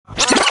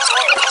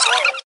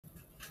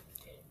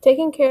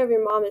Taking care of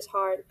your mom is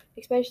hard,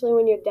 especially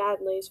when your dad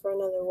leaves for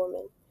another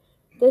woman.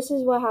 This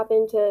is what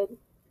happened to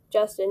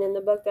Justin in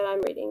the book that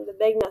I'm reading, The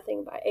Big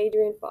Nothing by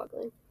Adrian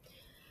Foglin.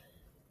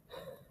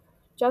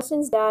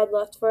 Justin's dad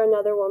left for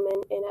another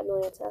woman in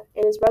Atlanta,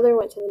 and his brother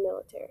went to the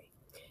military.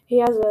 He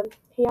has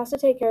to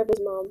take care of his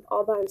mom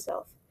all by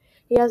himself.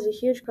 He has a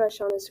huge crush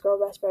on his girl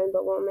best friend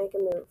but won't make a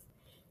move.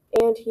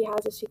 And he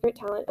has a secret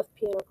talent of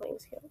piano playing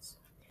skills.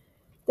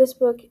 This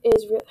book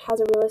has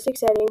a realistic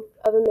setting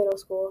of a middle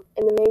school,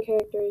 and the main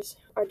characters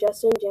are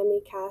Justin,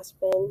 Jemmy, Cass,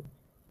 Ben,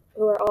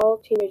 who are all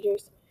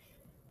teenagers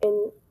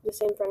in the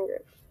same friend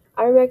group.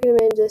 I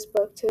recommend this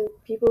book to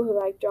people who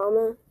like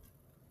drama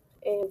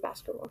and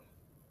basketball.